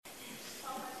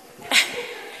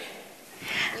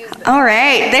All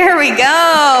right, there we go.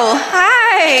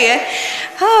 Hi.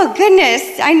 Oh,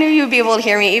 goodness. I knew you would be able to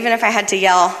hear me, even if I had to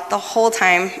yell the whole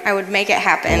time. I would make it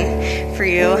happen for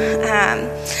you.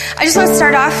 I just want to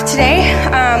start off today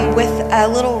with a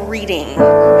little reading.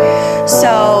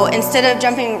 So instead of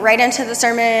jumping right into the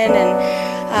sermon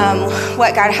and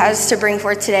what God has to bring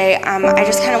forth today, I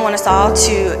just kind of want us all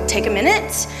to take a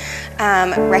minute,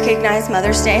 recognize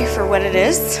Mother's Day for what it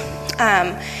is.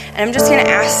 And I'm just going to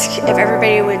ask if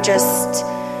everybody would just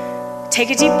take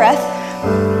a deep breath.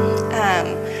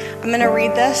 I'm going to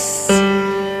read this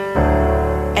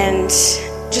and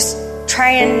just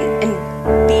try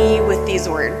and be with these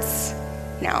words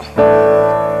now.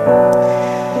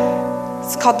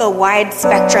 It's called The Wide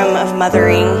Spectrum of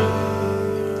Mothering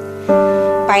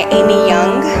by Amy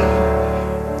Young.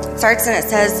 It starts and it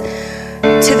says,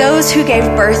 "To those who gave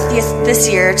birth this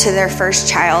year to their first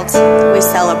child, we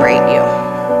celebrate you.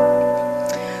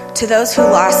 To those who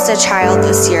lost a child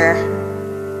this year,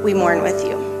 we mourn with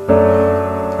you.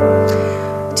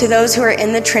 To those who are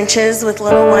in the trenches with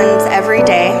little ones every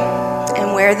day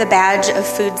and wear the badge of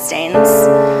food stains,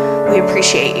 we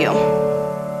appreciate you.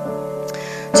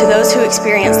 To those who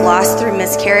experience loss through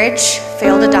miscarriage,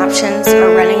 failed adoptions,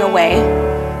 or running away,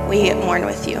 we mourn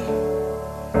with you.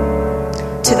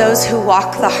 To those who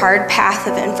walk the hard path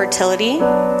of infertility,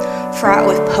 fraught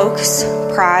with pokes,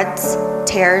 prods,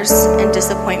 tears, and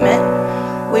disappointment,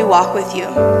 we walk with you.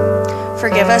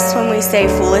 Forgive us when we say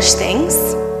foolish things.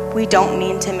 We don't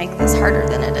mean to make this harder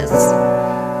than it is.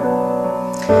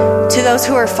 To those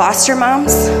who are foster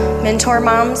moms, mentor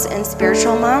moms, and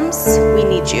spiritual moms, we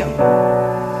need you.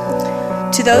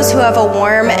 To those who have a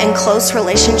warm and close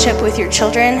relationship with your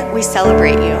children, we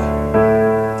celebrate you.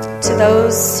 To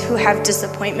those who have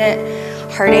disappointment,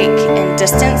 heartache, and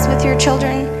distance with your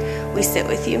children, we sit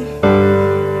with you.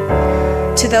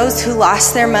 To those who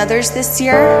lost their mothers this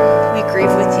year, we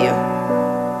grieve with you.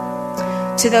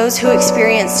 To those who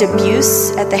experienced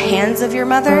abuse at the hands of your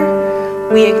mother,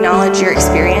 we acknowledge your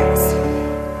experience.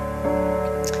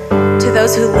 To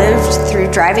those who lived through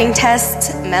driving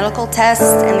tests, medical tests,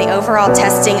 and the overall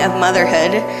testing of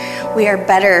motherhood, we are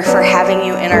better for having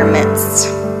you in our midst.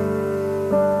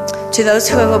 To those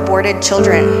who have aborted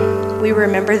children, we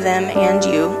remember them and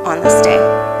you on this day.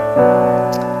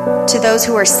 To those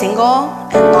who are single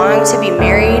and long to be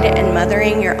married and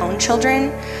mothering your own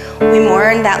children, we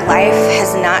mourn that life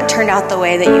has not turned out the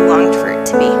way that you longed for it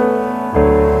to be.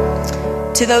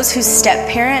 To those who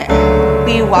step-parent,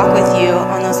 we walk with you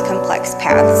on those complex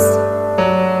paths.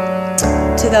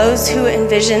 To those who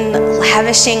envision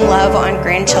lavishing love on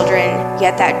grandchildren,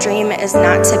 yet that dream is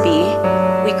not to be,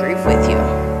 we grieve with you.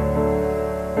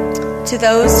 To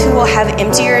those who will have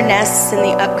emptier nests in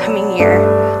the upcoming year,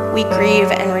 we grieve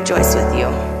and rejoice with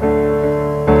you.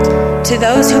 To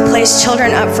those who place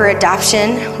children up for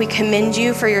adoption, we commend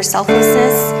you for your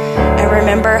selflessness and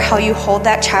remember how you hold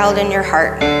that child in your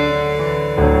heart.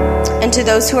 And to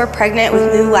those who are pregnant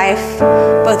with new life,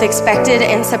 both expected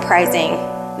and surprising,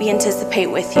 we anticipate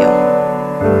with you.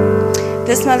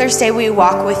 This Mother's Day, we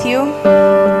walk with you.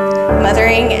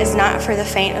 Mothering is not for the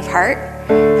faint of heart,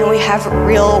 and we have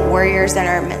real warriors in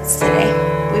our midst today.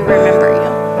 We remember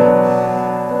you.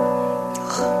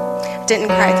 Didn't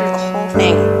cry through the whole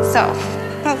thing, so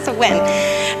that's a win.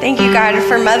 Thank you, God,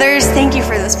 for mothers. Thank you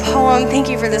for this poem. Thank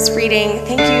you for this reading.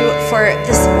 Thank you for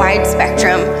this wide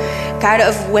spectrum, God,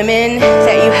 of women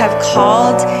that you have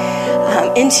called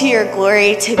into your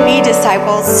glory to be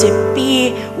disciples, to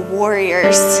be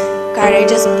warriors. God, I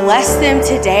just bless them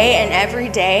today and every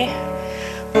day.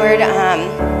 Lord,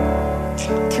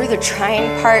 through the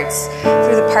trying parts,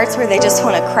 through the parts where they just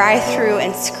want to cry through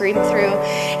and scream through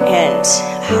and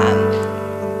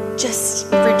just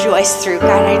rejoice through.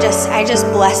 God, I just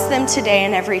bless them today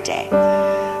and every day.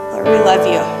 Lord, we love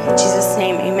you. In Jesus'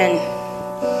 name, amen.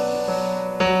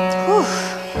 Whew.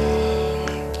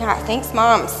 Yeah, thanks,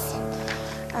 moms.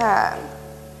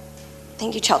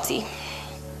 Thank you, Chelsea.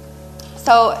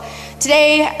 So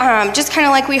today, just kind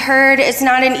of like we heard, it's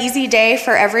not an easy day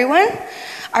for everyone.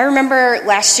 I remember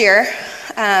last year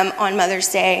on Mother's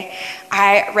Day,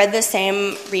 I read the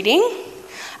same reading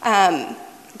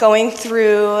going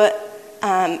through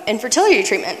infertility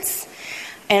treatments.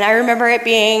 And I remember it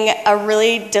being a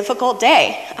really difficult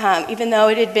day, even though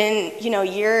it had been,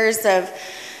 years of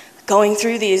going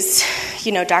through these,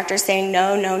 doctors saying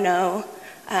no, no, no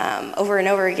over and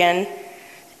over again.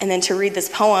 And then to read this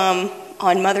poem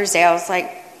on Mother's Day, I was like,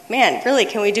 man, really,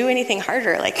 can we do anything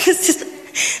harder? Like, this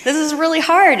is really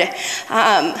hard.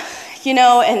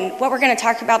 And what we're going to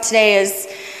talk about today is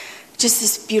just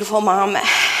this beautiful mom,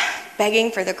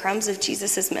 begging for the crumbs of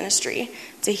Jesus' ministry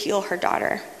to heal her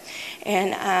daughter.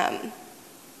 And,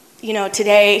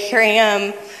 today, here I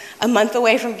am, a month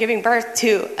away from giving birth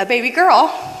to a baby girl.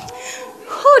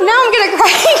 Whew, now I'm going to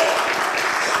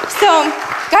cry. So,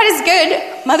 God is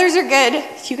good. Mothers are good.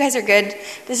 You guys are good.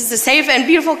 This is a safe and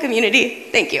beautiful community.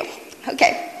 Thank you.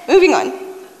 Okay, moving on.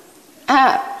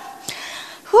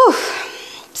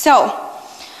 So,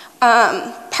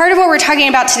 part of what we're talking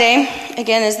about today,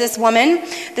 again, is this woman,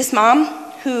 this mom,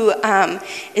 who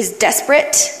is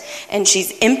desperate, and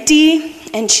she's empty,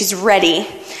 and she's ready.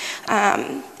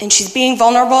 And she's being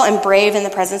vulnerable and brave in the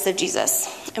presence of Jesus.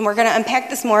 And we're going to unpack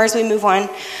this more as we move on.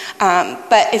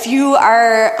 But if you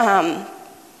are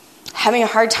having a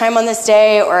hard time on this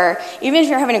day, or even if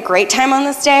you're having a great time on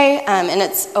this day, and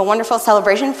it's a wonderful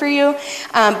celebration for you,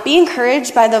 be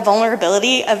encouraged by the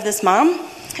vulnerability of this mom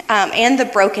and the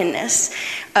brokenness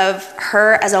of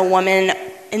her as a woman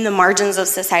in the margins of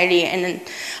society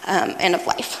and of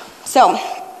life. So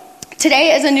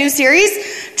today is a new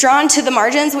series, Drawn to the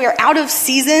Margins. We are out of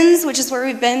seasons, which is where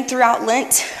we've been throughout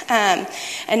Lent, and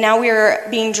now we are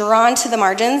being drawn to the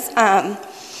margins.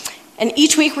 And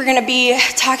each week we're going to be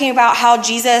talking about how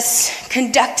Jesus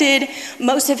conducted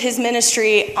most of his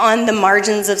ministry on the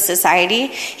margins of society.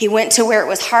 He went to where it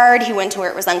was hard. He went to where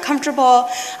it was uncomfortable,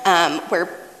 where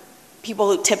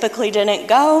people who typically didn't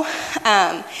go.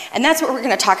 And that's what we're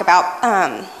going to talk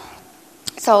about.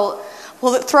 So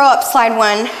we'll throw up slide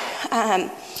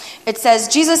 1. It says,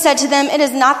 Jesus said to them, "It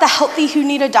is not the healthy who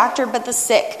need a doctor, but the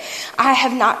sick. I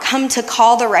have not come to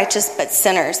call the righteous, but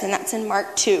sinners." And that's in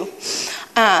Mark 2.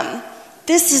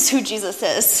 This is who Jesus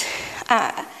is,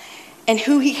 and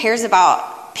who he cares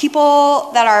about.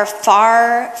 People that are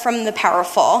far from the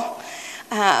powerful,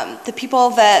 the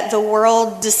people that the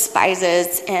world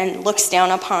despises and looks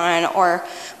down upon or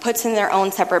puts in their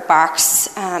own separate box.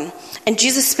 And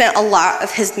Jesus spent a lot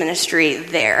of his ministry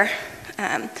there,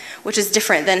 which is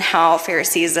different than how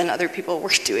Pharisees and other people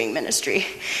were doing ministry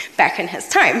back in his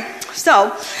time.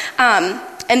 So,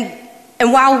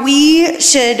 and while we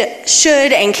should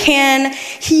and can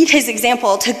heed his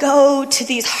example to go to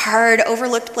these hard,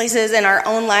 overlooked places in our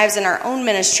own lives, in our own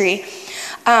ministry,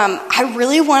 I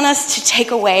really want us to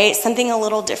take away something a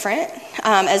little different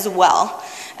as well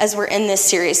as we're in this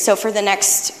series. So for the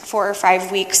next 4 or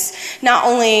 5 weeks, not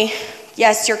only,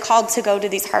 yes, you're called to go to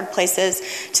these hard places,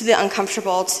 to the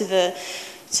uncomfortable, to the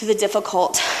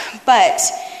difficult, but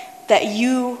that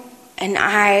you and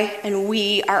I and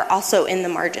we are also in the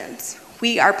margins.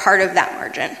 We are part of that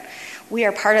margin. We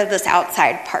are part of this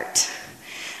outside part.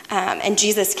 And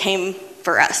Jesus came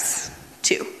for us,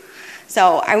 too.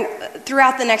 So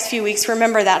throughout the next few weeks,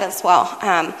 remember that as well.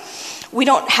 We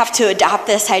don't have to adopt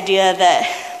this idea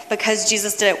that because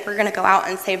Jesus did it, we're going to go out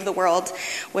and save the world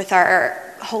with our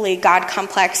holy God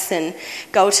complex and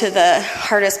go to the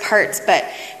hardest parts. But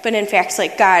in fact,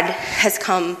 God has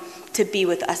come to be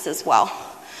with us as well.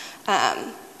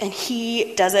 And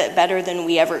he does it better than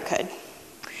we ever could.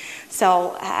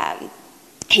 So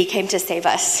he came to save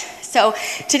us. So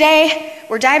today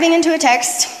we're diving into a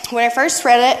text. When I first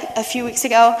read it a few weeks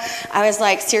ago, I was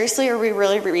like, seriously, are we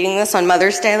really reading this on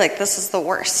Mother's Day? This is the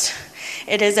worst.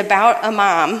 It is about a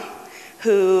mom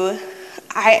who,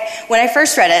 when I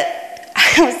first read it,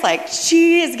 I was like,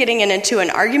 she is getting into an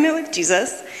argument with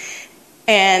Jesus,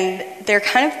 and they're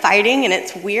kind of fighting, and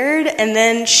it's weird, and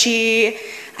then she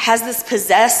has this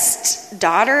possessed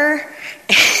daughter,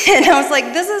 and I was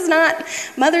like, this is not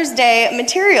Mother's Day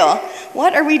material.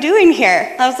 What are we doing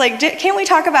here? I was like, can't we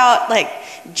talk about,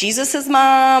 Jesus'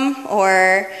 mom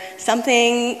or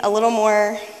something a little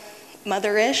more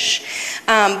motherish?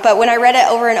 But when I read it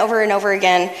over and over and over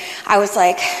again, I was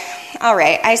like, all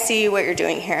right, I see what you're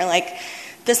doing here.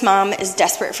 This mom is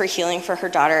desperate for healing for her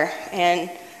daughter,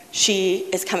 and she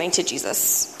is coming to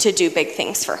Jesus to do big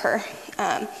things for her.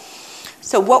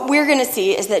 So what we're going to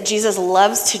see is that Jesus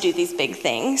loves to do these big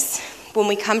things when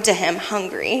we come to him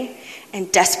hungry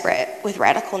and desperate with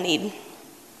radical need.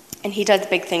 And he does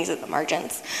big things at the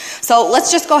margins. So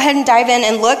let's just go ahead and dive in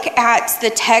and look at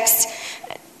the text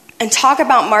and talk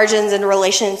about margins in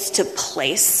relations to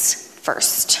place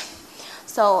first.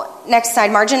 So next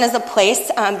slide, margin is a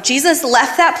place. Jesus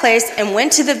left that place and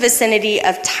went to the vicinity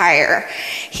of Tyre.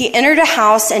 He entered a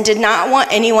house and did not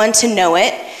want anyone to know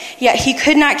it, yet he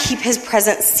could not keep his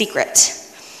presence secret.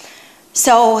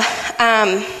 So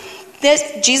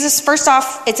Jesus, first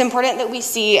off, it's important that we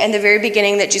see in the very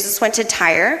beginning that Jesus went to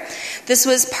Tyre. This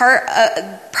was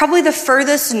probably the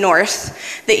furthest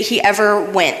north that he ever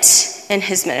went in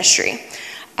his ministry.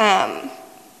 I'm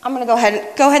going to go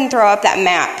ahead and throw up that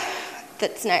map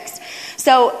that's next.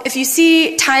 So if you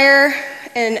see Tyre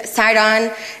in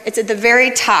Sidon. It's at the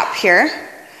very top here.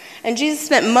 And Jesus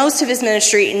spent most of his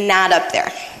ministry not up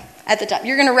there at the top.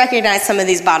 You're going to recognize some of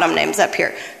these bottom names up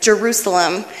here.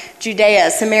 Jerusalem,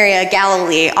 Judea, Samaria,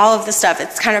 Galilee, all of the stuff.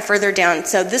 It's kind of further down.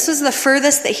 So this was the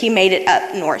furthest that he made it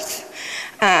up north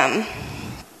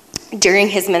during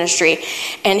his ministry.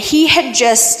 And he had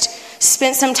just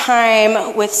spent some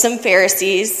time with some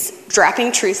Pharisees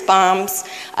dropping truth bombs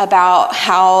about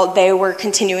how they were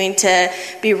continuing to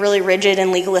be really rigid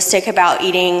and legalistic about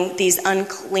eating these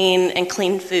unclean and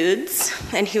clean foods.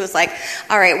 And he was like,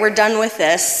 all right, we're done with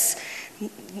this.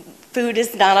 Food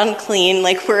is not unclean.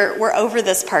 Like, we're over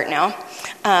this part now.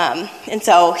 And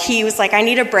so he was like, I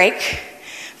need a break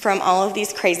from all of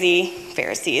these crazy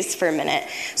Pharisees for a minute.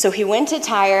 So he went to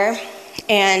Tyre,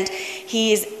 and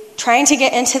he's trying to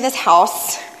get into this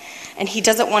house, and he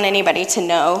doesn't want anybody to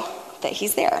know that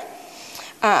he's there.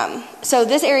 So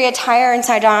this area, Tyre and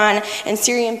Sidon and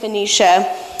Syria and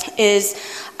Phoenicia, is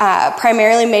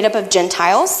primarily made up of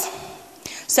Gentiles.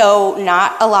 So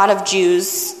not a lot of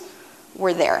Jews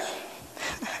were there.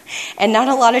 And not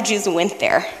a lot of Jews went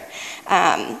there.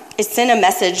 It sent a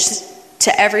message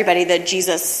to everybody that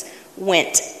Jesus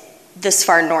went this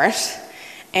far north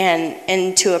and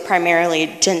into a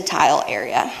primarily Gentile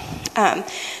area.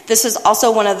 This was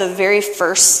also one of the very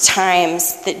first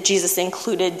times that Jesus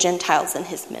included Gentiles in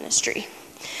his ministry.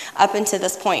 Up until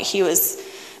this point, it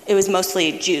was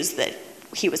mostly Jews that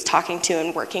he was talking to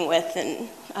and working with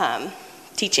and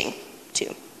teaching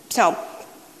to. So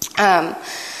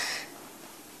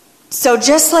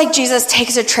just like Jesus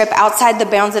takes a trip outside the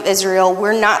bounds of Israel,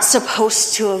 we're not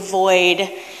supposed to avoid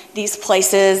these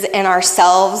places in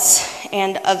ourselves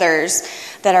and others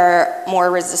that are more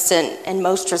resistant and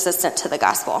most resistant to the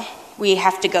gospel. We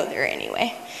have to go there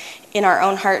anyway, in our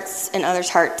own hearts and others'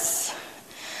 hearts.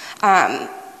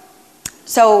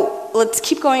 So let's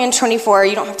keep going in 24.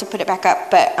 You don't have to put it back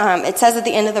up, but it says at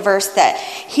the end of the verse that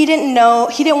he didn't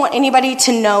want anybody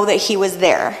to know that he was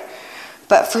there.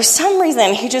 But for some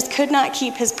reason, he just could not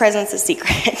keep his presence a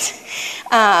secret,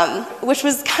 which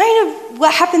was kind of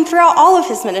what happened throughout all of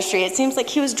his ministry. It seems like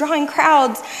he was drawing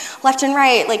crowds left and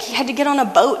right. Like he had to get on a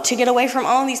boat to get away from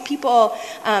all of these people.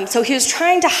 So he was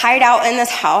trying to hide out in this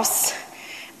house,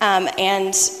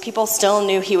 and people still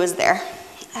knew he was there.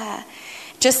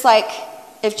 Just like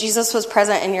if Jesus was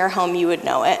present in your home, you would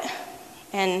know it.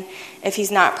 And if he's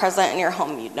not present in your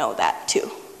home, you'd know that too.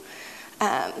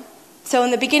 So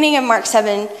in the beginning of Mark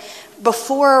 7,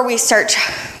 before it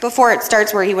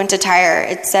starts where he went to Tyre,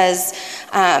 it says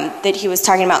that he was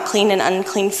talking about clean and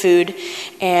unclean food,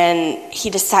 and he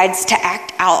decides to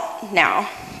act out now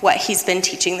what he's been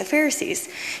teaching the Pharisees.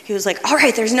 He was like, all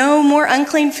right, there's no more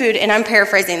unclean food, and I'm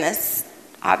paraphrasing this,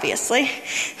 obviously.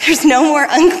 There's no more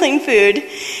unclean food,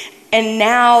 and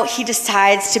now he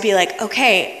decides to be like,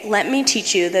 okay, let me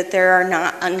teach you that there are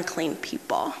not unclean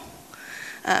people.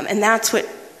 And that's what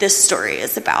this story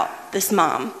is about, this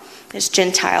mom, this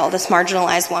Gentile, this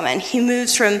marginalized woman. He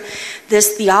moves from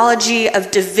this theology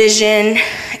of division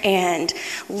and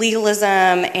legalism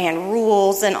and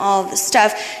rules and all of this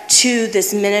stuff to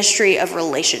this ministry of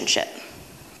relationship.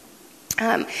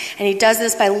 And he does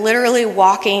this by literally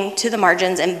walking to the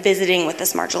margins and visiting with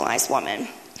this marginalized woman.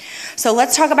 So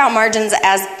let's talk about margins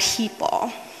as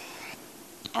people.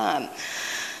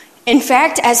 In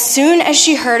fact, as soon as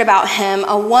she heard about him,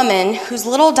 a woman whose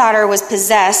little daughter was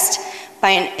possessed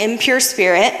by an impure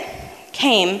spirit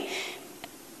came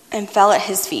and fell at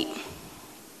his feet.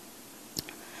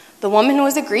 The woman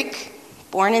was a Greek,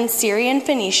 born in Syria and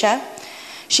Phoenicia.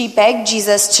 She begged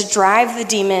Jesus to drive the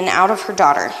demon out of her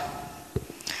daughter.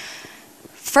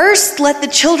 First, let the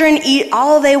children eat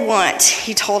all they want,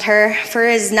 he told her, for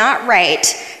it is not right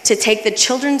to take the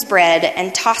children's bread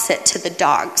and toss it to the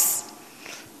dogs.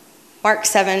 Mark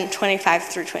 7, 25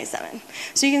 through 27.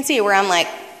 So you can see where I'm like,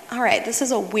 all right, this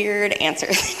is a weird answer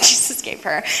that Jesus gave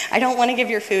her. I don't want to give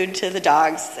your food to the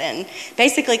dogs, and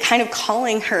basically kind of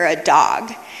calling her a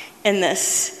dog in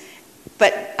this.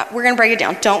 But we're going to break it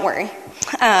down. Don't worry.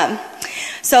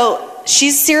 So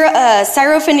she's a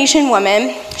Syro-Phoenician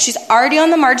woman. She's already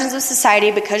on the margins of society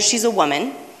because she's a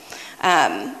woman.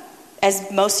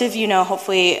 As most of you know,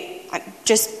 hopefully,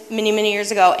 just many, many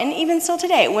years ago, and even still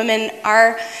today, women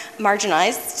are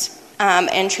marginalized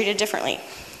and treated differently.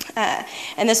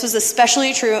 And this was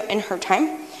especially true in her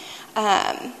time.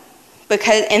 And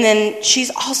then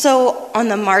she's also on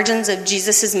the margins of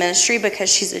Jesus' ministry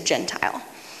because she's a Gentile.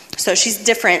 So she's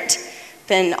different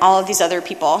than all of these other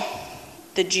people,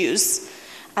 the Jews,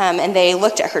 and they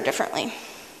looked at her differently.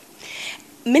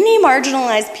 Many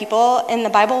marginalized people in the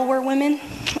Bible were women,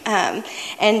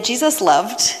 and Jesus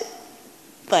loved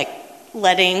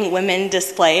letting women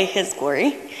display his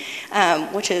glory,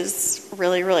 which is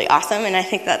really, really awesome. And I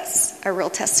think that's a real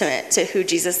testament to who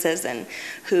Jesus is and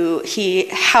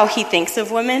how he thinks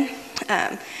of women.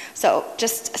 So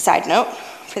just a side note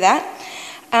for that.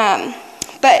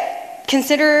 But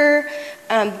consider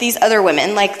these other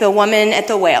women, like the woman at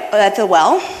the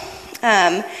well.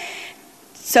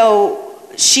 So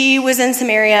she was in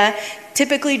Samaria.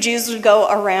 Typically, Jews would go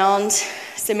around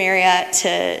Samaria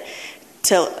to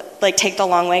like take the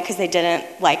long way because they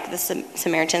didn't like the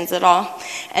Samaritans at all.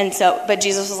 And so, but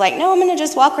Jesus was like, no, I'm going to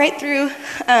just walk right through.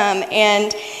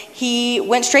 And he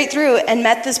went straight through and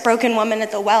met this broken woman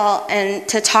at the well and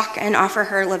to talk and offer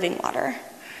her living water.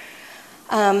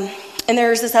 And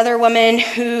there was this other woman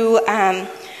who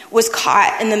was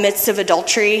caught in the midst of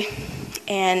adultery,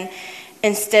 and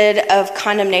instead of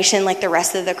condemnation like the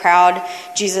rest of the crowd,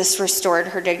 Jesus restored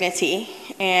her dignity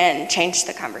and changed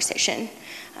the conversation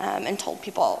and told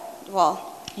people,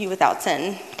 well, you without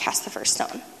sin, cast the first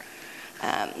stone.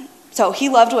 So he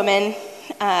loved women.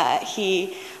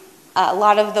 A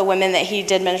lot of the women that he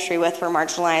did ministry with were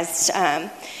marginalized,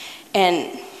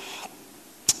 and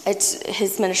it's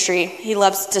his ministry. He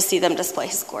loves to see them display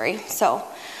his glory. So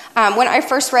when I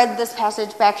first read this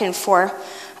passage back in 4,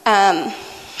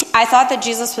 I thought that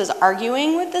Jesus was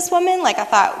arguing with this woman. Like, I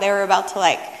thought they were about to,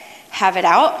 like, have it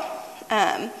out.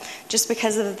 Just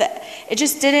because of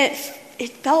it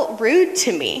felt rude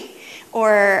to me,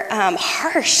 or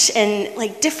harsh and,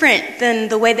 like, different than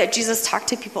the way that Jesus talked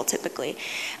to people typically.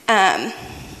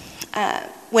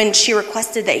 When she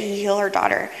requested that he heal her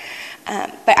daughter.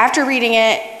 But after reading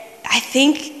it, I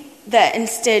think that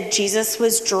instead Jesus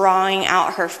was drawing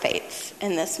out her faith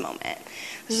in this moment.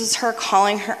 This was her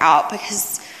calling her out,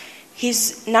 because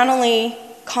he's not only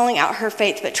calling out her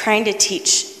faith, but trying to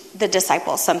teach the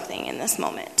disciples something in this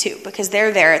moment too, because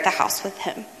they're there at the house with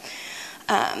him.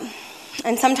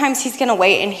 And sometimes he's going to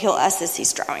wait and heal us as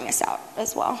he's drawing us out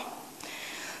as well.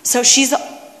 So she's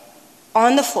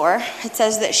on the floor. It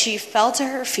says that she fell to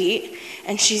her feet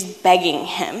and she's begging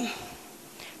him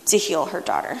to heal her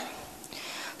daughter.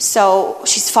 So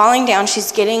she's falling down,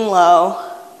 she's getting low,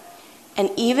 and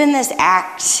even this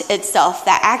act itself,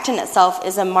 that act in itself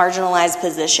is a marginalized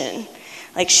position.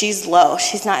 Like, she's low,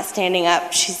 she's not standing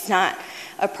up, she's not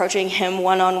approaching him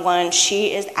one-on-one.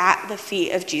 She is at the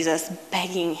feet of Jesus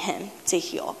begging him to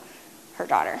heal her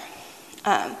daughter,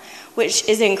 which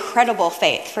is incredible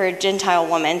faith for a Gentile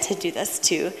woman to do this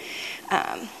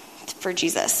for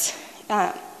Jesus.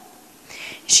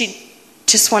 She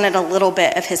just wanted a little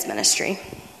bit of his ministry.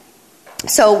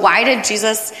 So why did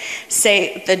Jesus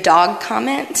say the dog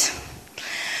comment?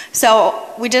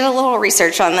 So we did a little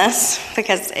research on this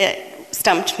because it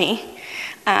stumped me.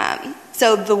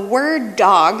 So the word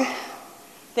dog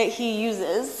that he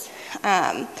uses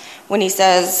when he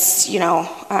says,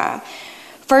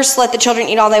 first let the children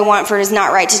eat all they want, for it is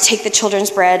not right to take the children's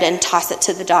bread and toss it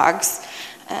to the dogs.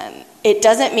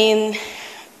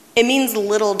 It means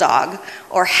little dog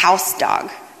or house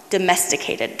dog,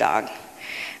 domesticated dog.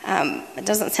 It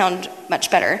doesn't sound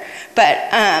much better,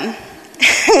 but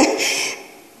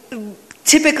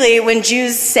typically when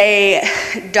Jews say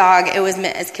dog, it was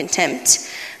meant as contempt.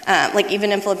 Like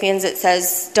even in Philippians, it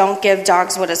says, don't give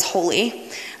dogs what is holy.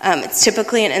 It's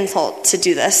typically an insult to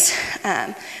do this.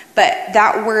 But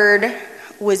that word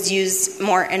was used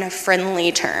more in a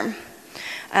friendly term.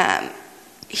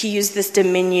 He used this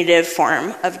diminutive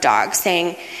form of dog,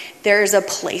 saying, there's a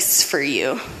place for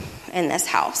you in this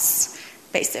house,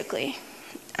 basically.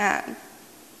 And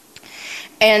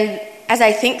as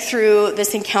I think through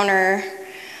this encounter,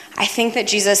 I think that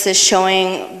Jesus is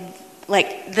showing,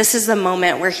 like, this is the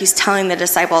moment where he's telling the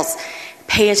disciples,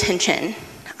 pay attention.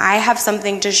 I have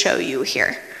something to show you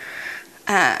here.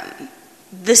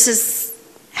 This is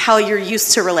how you're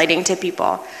used to relating to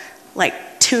people.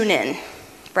 Like, tune in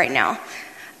right now.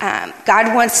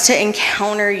 God wants to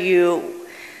encounter you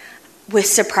with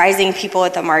surprising people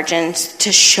at the margins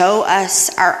to show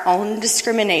us our own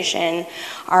discrimination,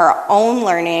 our own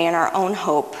learning, and our own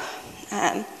hope.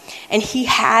 And he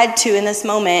had to, in this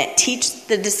moment, teach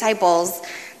the disciples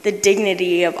the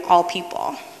dignity of all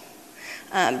people.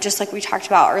 Just like we talked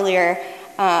about earlier,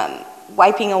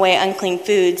 wiping away unclean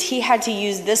foods, he had to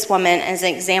use this woman as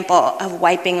an example of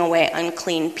wiping away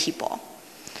unclean people.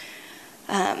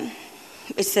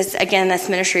 It's this, again, this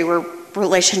ministry where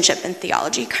relationship and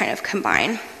theology kind of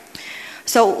combine.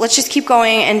 So let's just keep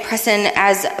going and press in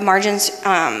as margins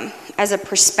as a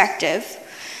perspective.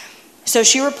 So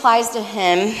she replies to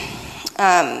him,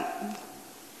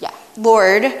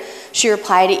 Lord, she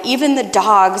replied, even the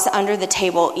dogs under the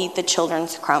table eat the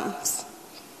children's crumbs.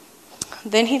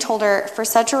 Then he told her, for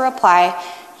such a reply,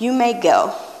 You may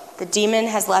go. The demon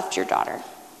has left your daughter."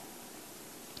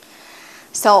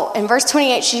 So in verse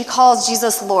 28, she calls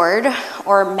Jesus Lord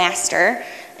or Master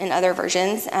in other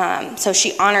versions. So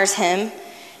she honors him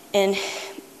in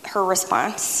her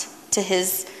response to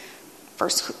his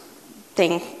first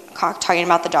thing, talking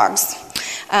about the dogs.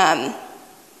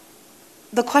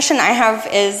 The question I have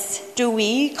is, do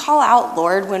we call out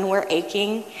Lord when we're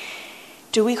aching?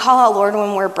 Do we call out Lord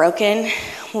when we're broken,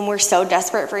 when we're so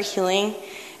desperate for healing?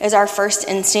 Is our first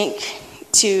instinct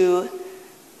to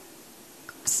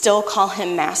still call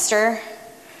him Master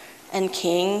and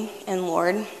King and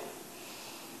Lord?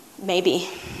 Maybe.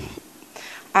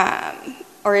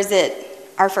 Or is it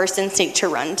our first instinct to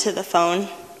run to the phone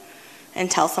and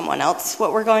tell someone else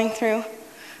what we're going through?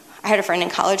 I had a friend in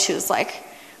college who was like,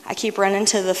 "I keep running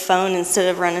to the phone instead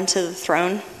of running to the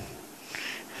throne."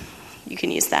 You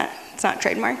can use that. It's not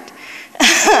trademarked.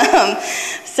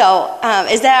 So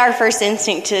is that our first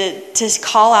instinct to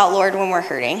call out Lord when we're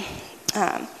hurting?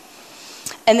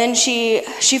 And then she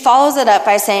follows it up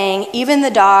by saying, "Even the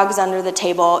dogs under the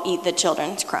table eat the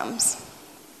children's crumbs."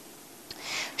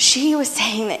 She was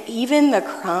saying that even the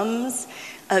crumbs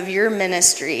of your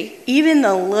ministry, even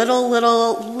the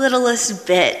littlest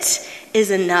bit is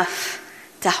enough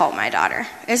to help my daughter,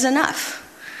 is enough.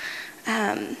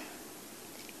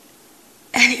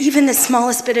 And even the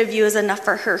smallest bit of you is enough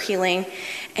for her healing.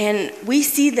 And we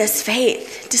see this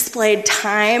faith displayed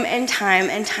time and time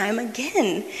and time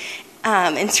again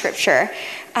in Scripture.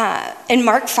 In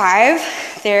Mark 5,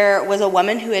 there was a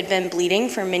woman who had been bleeding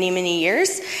for many, many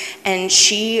years, and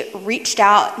she reached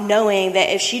out knowing that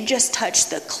if she just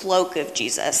touched the cloak of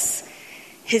Jesus,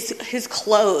 his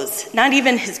clothes, not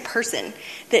even his person,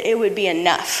 that it would be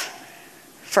enough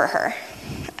for her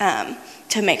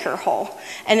to make her whole.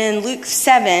 And in Luke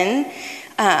 7,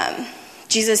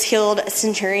 Jesus healed a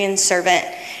centurion's servant,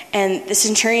 and the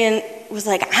centurion was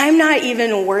like, "I'm not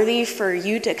even worthy for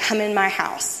you to come in my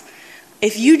house.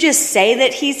 If you just say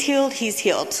that he's healed, he's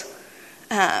healed."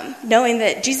 Knowing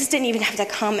that Jesus didn't even have to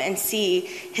come and see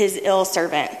his ill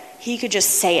servant. He could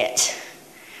just say it.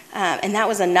 And that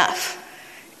was enough.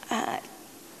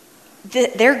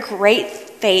 Their great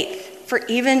faith for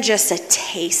even just a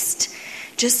taste,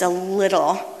 just a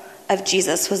little of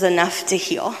Jesus was enough to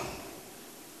heal.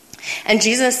 And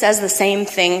Jesus says the same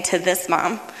thing to this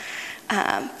mom.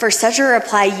 For such a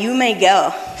reply, you may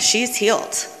go. She's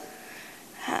healed.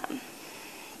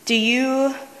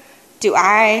 Do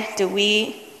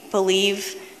we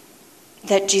believe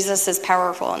that Jesus is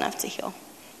powerful enough to heal?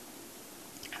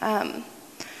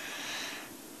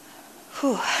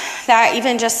 That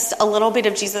even just a little bit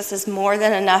of Jesus is more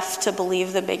than enough to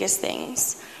believe the biggest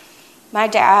things. My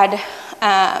dad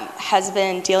has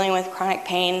been dealing with chronic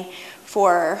pain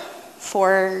for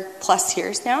 4+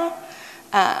 years now.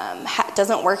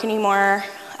 Doesn't work anymore,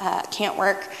 can't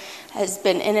work, has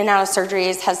been in and out of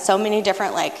surgeries, has so many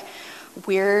different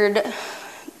weird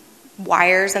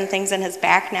wires and things in his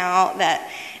back now that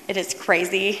it is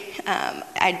crazy.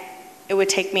 It would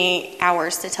take me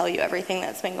hours to tell you everything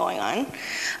that's been going on.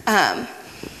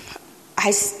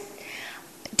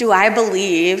 Do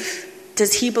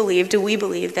we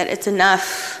believe that it's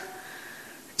enough,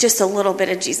 just a little bit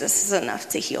of Jesus is enough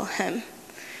to heal him?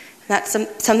 That's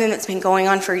something that's been going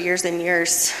on for years and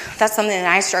years. That's something that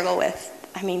I struggle with,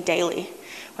 daily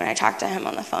when I talk to him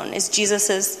on the phone. Is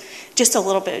just a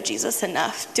little bit of Jesus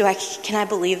enough? Can I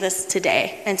believe this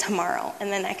today and tomorrow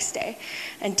and the next day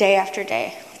and day after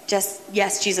day? Just,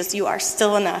 yes, Jesus, you are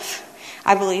still enough.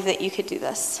 I believe that you could do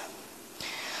this.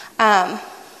 In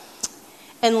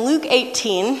Luke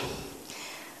 18,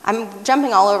 I'm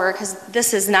jumping all over because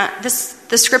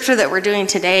the scripture that we're doing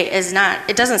today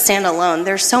it doesn't stand alone.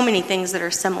 There's so many things that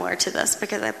are similar to this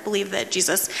because I believe that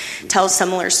Jesus tells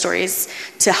similar stories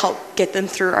to help get them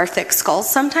through our thick skulls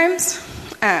sometimes.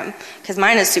 Because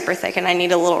mine is super thick and I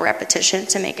need a little repetition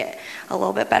to make it a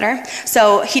little bit better.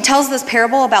 So he tells this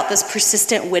parable about this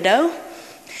persistent widow.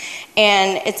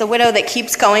 And it's a widow that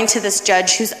keeps going to this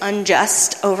judge who's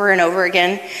unjust over and over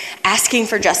again, asking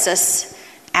for justice,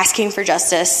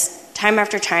 time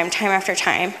after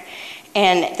time.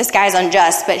 And this guy's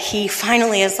unjust, but he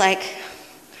finally is like,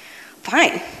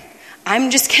 fine,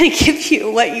 I'm just going to give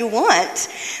you what you want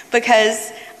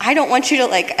because I don't want you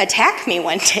to attack me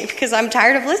one day because I'm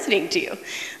tired of listening to you.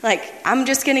 I'm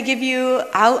just going to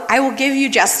I will give you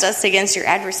justice against your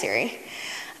adversary.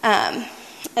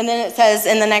 And then it says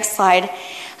in the next slide,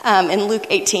 in Luke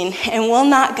 18, and will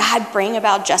not God bring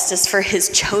about justice for his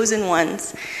chosen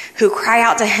ones who cry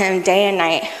out to him day and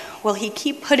night? Will he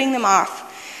keep putting them off?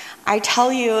 I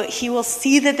tell you, he will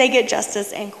see that they get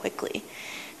justice and quickly.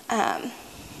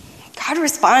 God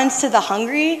responds to the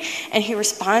hungry, and he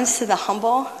responds to the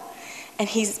humble, and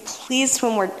he's pleased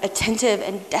when we're attentive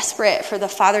and desperate for the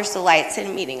Father's delights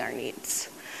in meeting our needs.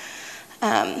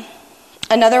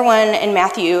 Another one in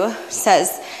Matthew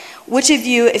says, which of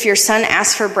you, if your son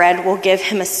asks for bread, will give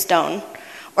him a stone?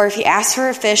 Or if he asks for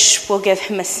a fish, will give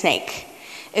him a snake?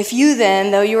 If you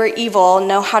then, though you are evil,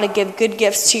 know how to give good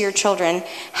gifts to your children,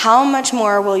 how much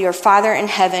more will your Father in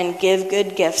heaven give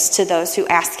good gifts to those who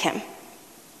ask him?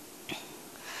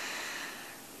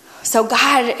 So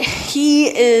God,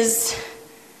 he is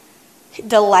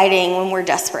delighting when we're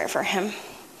desperate for him.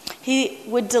 He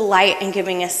would delight in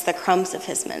giving us the crumbs of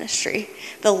his ministry,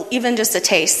 even just a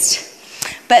taste.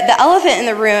 But the elephant in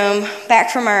the room,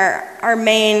 back from our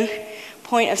main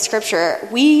point of Scripture,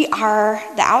 we are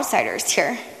the outsiders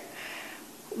here.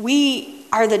 We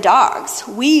are the dogs.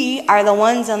 We are the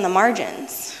ones on the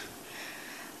margins.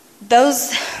 Those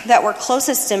that were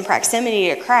closest in proximity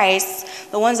to Christ,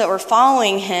 the ones that were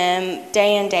following him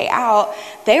day in, day out,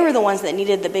 they were the ones that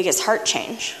needed the biggest heart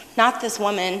change. Not this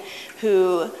woman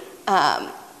who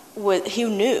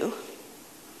knew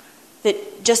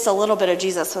that just a little bit of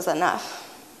Jesus was enough.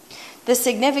 The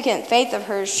significant faith of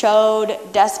hers showed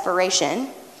desperation,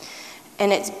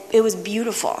 and it was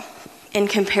beautiful in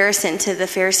comparison to the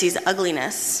Pharisees'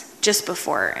 ugliness just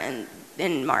before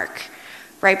in Mark.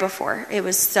 Right before. It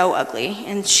was so ugly,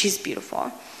 and she's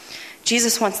beautiful.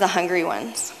 Jesus wants the hungry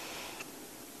ones.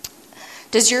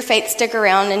 Does your faith stick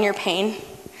around in your pain?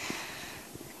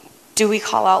 Do we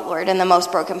call out, Lord, in the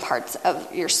most broken parts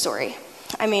of your story?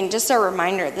 I mean, just a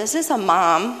reminder, this is a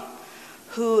mom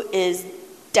who is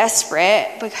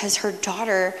desperate because her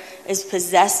daughter is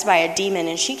possessed by a demon,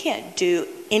 and she can't do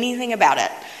anything about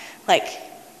it.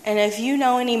 And if you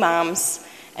know any moms,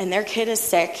 and their kid is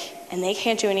sick, and they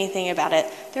can't do anything about it,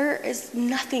 there is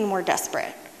nothing more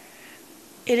desperate.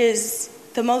 It is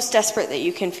the most desperate that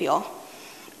you can feel.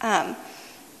 And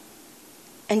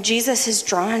Jesus is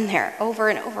drawn there over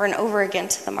and over and over again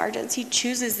to the margins. He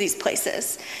chooses these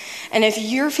places. And if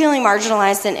you're feeling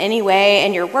marginalized in any way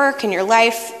in your work, in your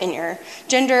life, in your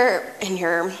gender, in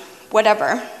your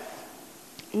whatever,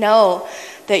 know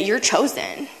that you're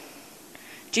chosen.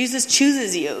 Jesus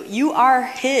chooses you. You are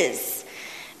his.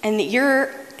 And that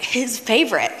you're his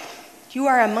favorite. You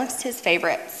are amongst his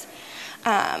favorites.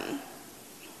 Another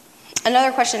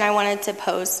question I wanted to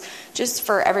pose just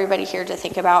for everybody here to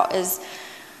think about is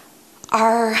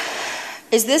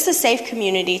this a safe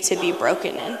community to be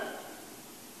broken in?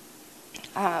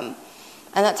 And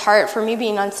that's hard for me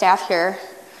being on staff here.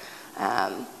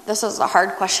 This was a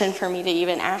hard question for me to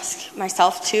even ask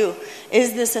myself too.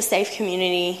 Is this a safe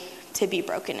community to be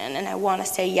broken in? And I want to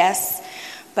say yes,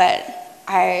 but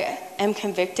I am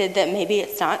convicted that maybe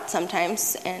it's not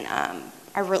sometimes, and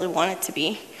I really want it to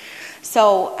be.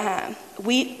 So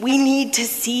we need to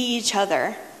see each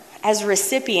other as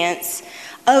recipients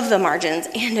of the margins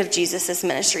and of Jesus'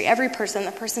 ministry. Every person,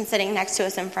 the person sitting next to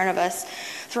us, in front of us,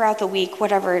 throughout the week,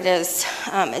 whatever it is,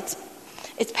 it's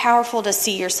powerful to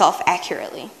see yourself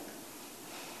accurately.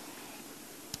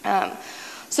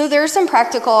 So there are some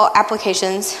practical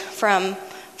applications from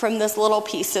this little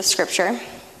piece of Scripture.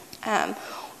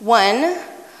 One,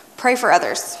 pray for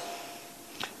others.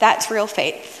 That's real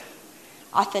faith.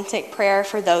 Authentic prayer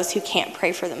for those who can't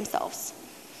pray for themselves.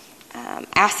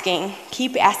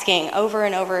 Keep asking over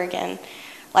and over again,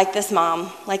 like this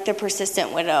mom, like the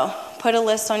persistent widow. Put a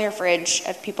list on your fridge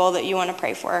of people that you want to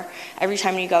pray for. Every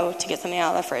time you go to get something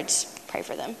out of the fridge, pray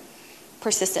for them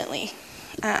persistently.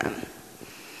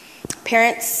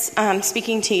 Parents,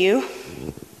 speaking to you,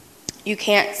 you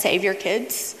can't save your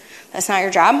kids. That's not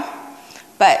your job,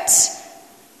 but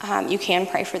you can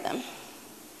pray for them.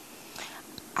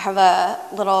 I have a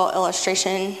little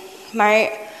illustration.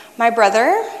 My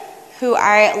brother, who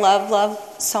I love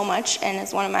so much and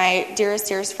is one of my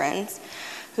dearest friends,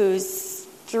 who's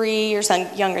 3 years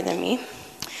younger than me,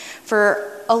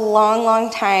 for a long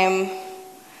time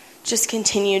just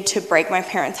continued to break my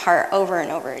parents' heart over and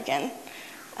over again.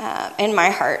 And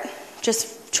my heart,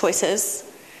 just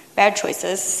bad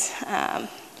choices.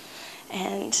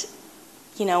 And,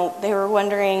 they were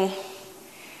wondering,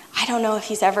 I don't know if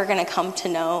he's ever going to come to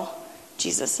know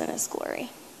Jesus in his glory.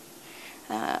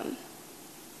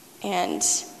 And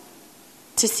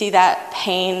to see that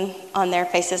pain on their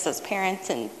faces as parents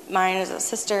and mine as a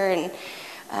sister, and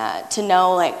to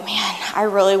know, man, I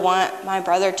really want my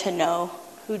brother to know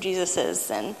who Jesus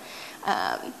is, and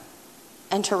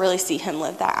to really see him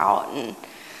live that out.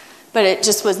 But it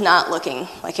just was not looking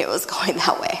like it was going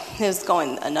that way. It was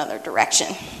going another direction.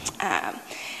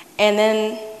 And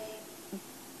then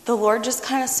the Lord just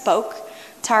kind of spoke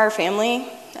to our family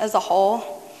as a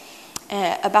whole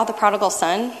about the prodigal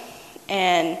son,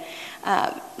 and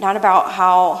not about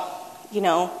how,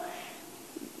 my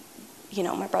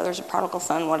brother's a prodigal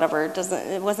son, whatever.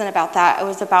 It wasn't about that. It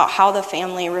was about how the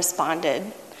family responded,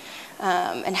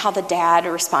 and how the dad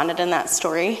responded in that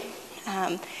story.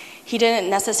 He didn't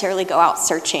necessarily go out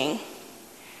searching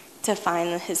to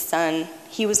find his son.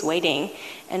 He was waiting,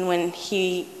 and when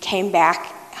he came back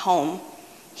home,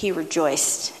 he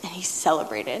rejoiced and he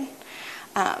celebrated.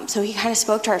 So he kind of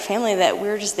spoke to our family that we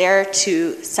were just there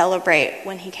to celebrate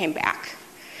when he came back.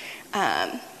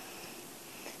 And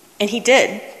he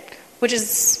did, which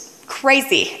is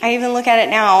crazy. I even look at it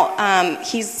now.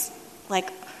 He's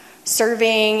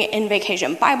serving in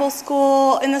Vacation Bible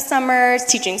School in the summers,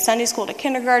 teaching Sunday school to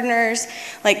kindergartners.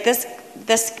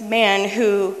 This man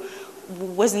who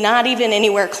was not even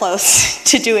anywhere close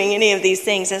to doing any of these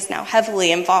things is now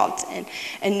heavily involved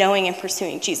in knowing and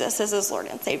pursuing Jesus as his Lord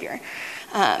and Savior.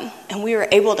 And we were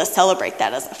able to celebrate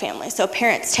that as a family. So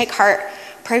parents, take heart,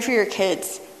 pray for your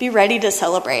kids, be ready to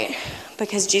celebrate,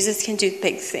 because Jesus can do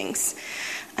big things.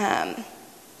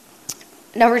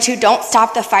 Number 2, don't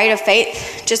stop the fight of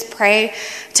faith. Just pray.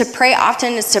 To pray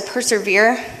often is to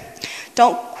persevere.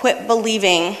 Don't quit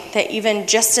believing that even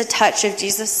just a touch of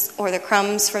Jesus or the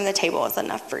crumbs from the table is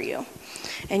enough for you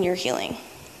and your healing.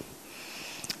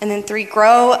 And then 3,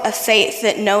 grow a faith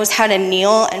that knows how to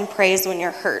kneel and praise when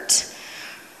you're hurt.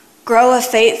 Grow a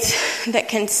faith that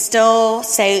can still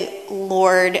say,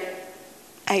 Lord,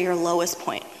 at your lowest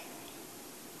point.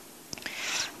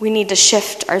 We need to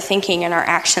shift our thinking and our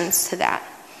actions to that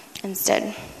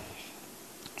instead.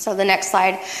 So the next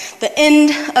slide, the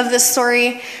end of the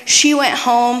story, she went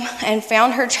home and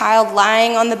found her child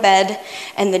lying on the bed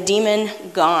and the demon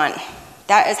gone.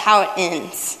 That is how it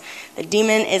ends. The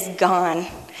demon is gone.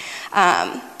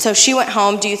 So she went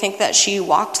home. Do you think that she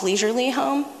walked leisurely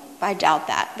home? I doubt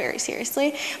that very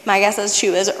seriously. My guess is she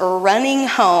was running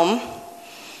home,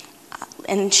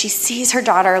 and she sees her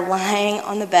daughter lying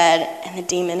on the bed and the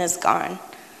demon is gone.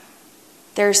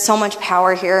 There's so much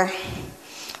power here.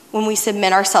 When we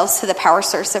submit ourselves to the power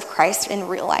source of Christ in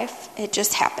real life, it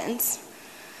just happens.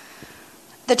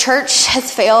 The church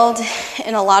has failed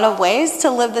in a lot of ways to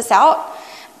live this out,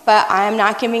 but I'm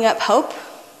not giving up hope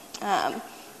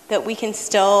that we can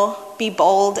still be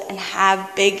bold and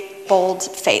have big, bold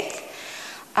faith.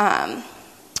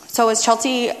 So as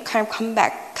Chelsea kind of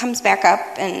comes back up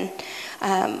and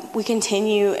we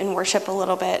continue in worship a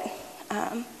little bit,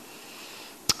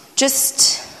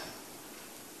 just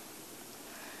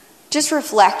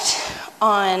reflect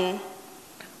on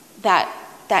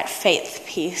that faith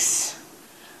piece.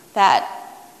 That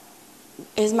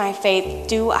is my faith.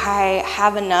 Do I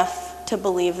have enough to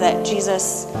believe that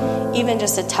Jesus, even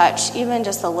just a touch, even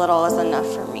just a little, is enough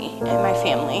for me and my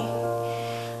family?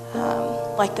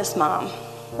 Like this mom,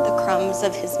 the crumbs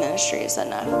of his ministry is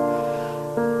enough.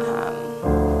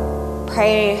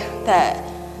 Pray that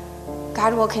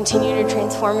God will continue to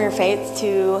transform your faith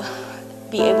to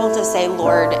be able to say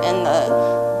Lord in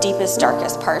the deepest,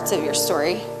 darkest parts of your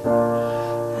story.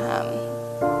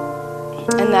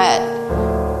 And that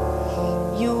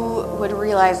you would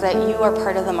realize that you are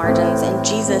part of the margins and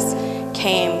Jesus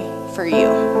came for you.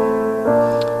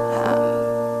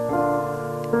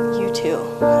 You too.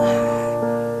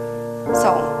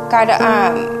 So, God,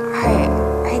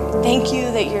 I thank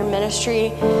you that your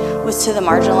ministry was to the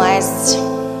marginalized.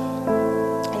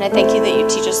 And I thank you that you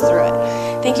teach us through it.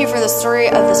 Thank you for the story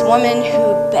of this woman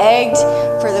who begged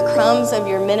for the crumbs of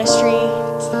your ministry.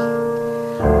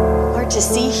 Lord, to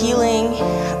see healing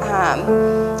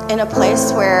in a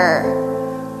place where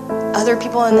other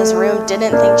people in this room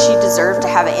didn't think she deserved to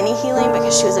have any healing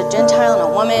because she was a Gentile and a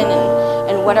woman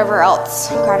and whatever else.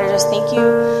 God, I just thank you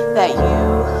that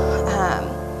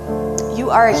you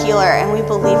are a healer, and we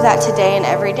believe that today and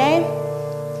every day.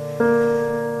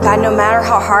 God, no matter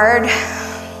how hard,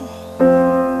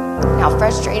 how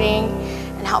frustrating,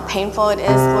 and how painful it is,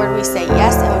 Lord, we say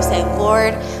yes, and we say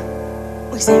Lord,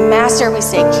 we say Master, we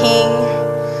say King,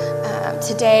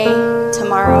 today,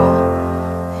 tomorrow,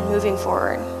 and moving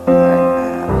forward. Lord,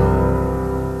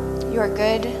 you are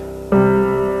good.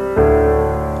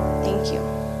 Thank you.